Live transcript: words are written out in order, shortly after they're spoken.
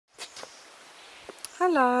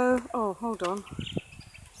Hello. Oh, hold on.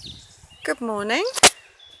 Good morning.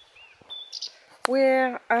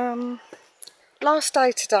 We're last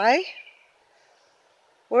day today.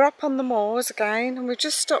 We're up on the moors again, and we've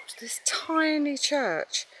just stopped at this tiny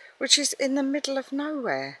church, which is in the middle of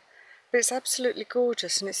nowhere. But it's absolutely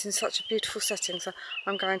gorgeous, and it's in such a beautiful setting. So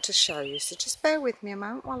I'm going to show you. So just bear with me a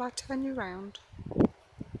moment while I turn you round.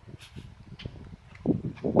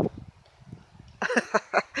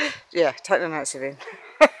 Yeah, take the notes of him.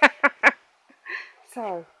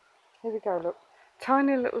 So, here we go, look.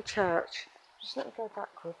 Tiny little church. Just let me go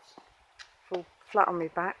backwards. Fall flat on my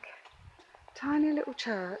back. Tiny little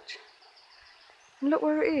church. And look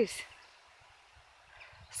where it is.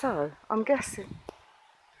 So, I'm guessing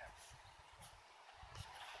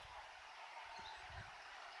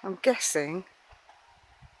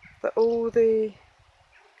that all the...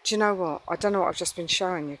 Do you know what? I don't know what I've just been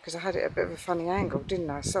showing you because I had it a bit of a funny angle, didn't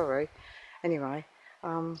I? Sorry. Anyway,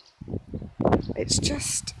 it's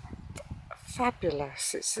just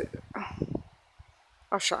fabulous. It's...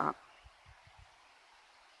 I'll shut up.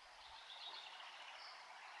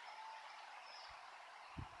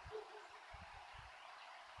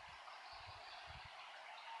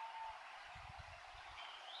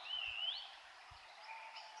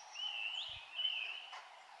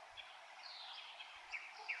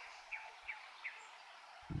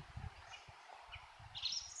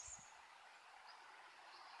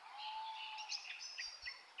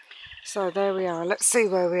 So there we are. Let's see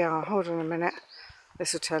where we are. Hold on a minute.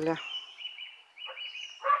 This will tell you.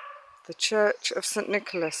 The Church of St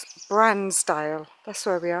Nicholas, Bransdale. That's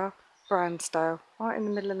where we are. Bransdale. Right in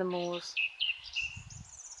the middle of the moors.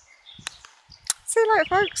 See you later,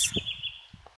 folks.